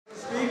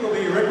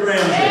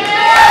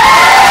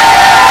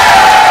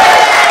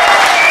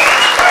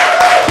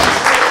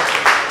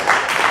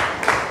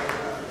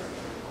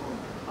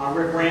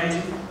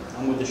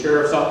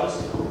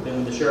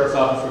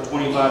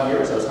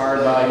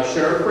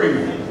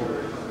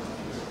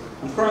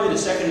I'm currently the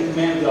second in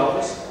command of the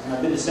office, and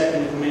I've been the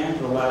second in command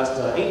for the last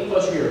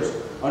 8+ years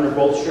under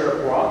both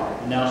Sheriff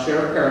Roth and now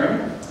Sheriff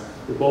Perrin,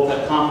 who both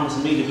have confidence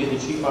in me to be the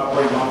Chief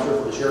Operating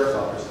Officer for the Sheriff's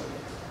Office.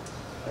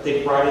 I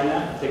take pride in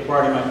that. I take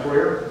pride in my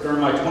career. During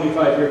my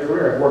 25-year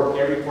career, I've worked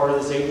every part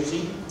of this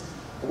agency.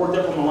 I worked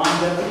up from a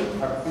line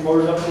deputy. I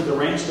promoted up to the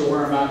ranks to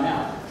where I'm at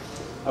now.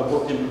 I've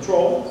worked in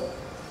patrol,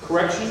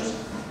 corrections,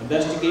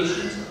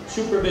 investigations,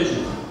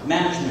 supervision,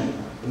 management,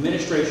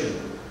 administration.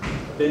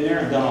 I've been there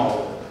and done all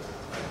of it.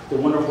 It's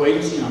a wonderful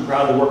agency, and I'm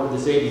proud to work with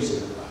this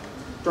agency.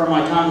 During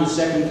my time as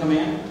second in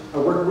command, I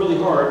worked really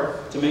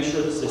hard to make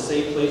sure this is a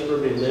safe place for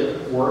everybody to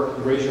live, work,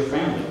 and raise your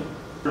family.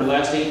 For the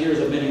last 8 years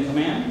I've been in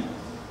command,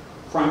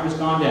 crime has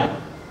gone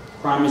down.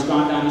 Crime has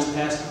gone down this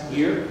past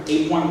year,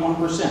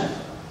 8.1%.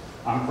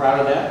 I'm proud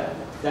of that.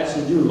 That's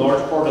in due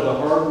large part of the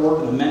hard work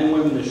of the men and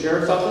women in the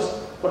Sheriff's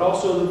Office, but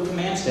also the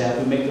command staff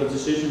who make those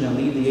decisions and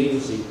lead the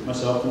agency,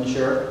 myself and the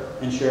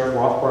Sheriff and Sheriff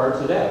Roth prior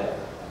to that.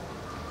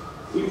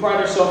 We pride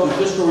ourselves in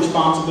fiscal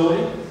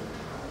responsibility.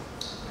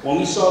 When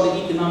we saw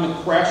the economic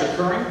crash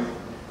occurring,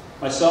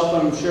 myself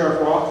and Sheriff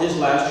Roth his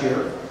last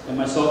year, and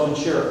myself and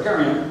Sheriff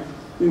Perrin,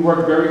 we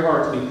worked very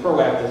hard to be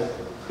proactive,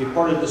 be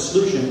part of the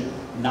solution,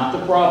 not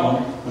the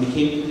problem, when it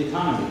came to the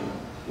economy.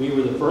 We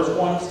were the first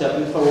one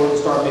stepping forward to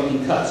start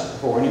making cuts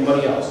before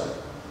anybody else.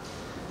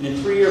 In a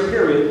 3-year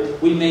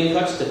period, we made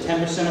cuts to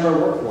 10% of our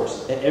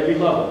workforce at every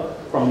level,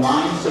 from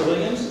line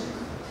civilians,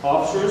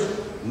 officers,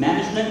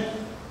 management,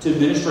 to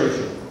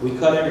administration. We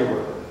cut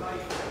everywhere.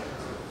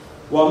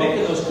 While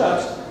making those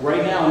cuts,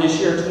 right now in this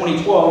year,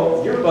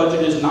 2012, your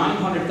budget is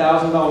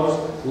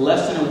 $900,000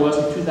 less than it was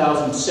in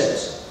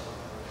 2006.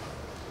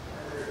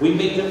 We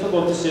made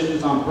difficult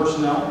decisions on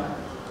personnel,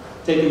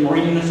 taking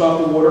marine units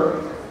off the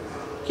water,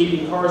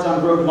 keeping cars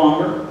on the road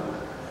longer.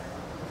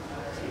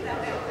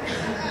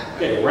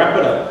 Okay, wrap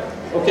it up.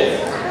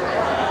 Okay.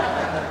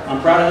 I'm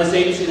proud of this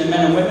agency and the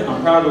men and women.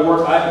 I'm proud of the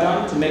work I've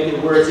done to make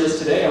it where it is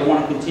today. I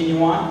want to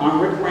continue on.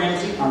 I'm Rick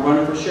Ramsay. I'm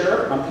running for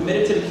sheriff. I'm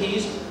committed to the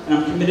keys, and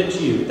I'm committed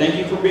to you. Thank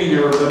you for being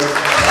here, everybody.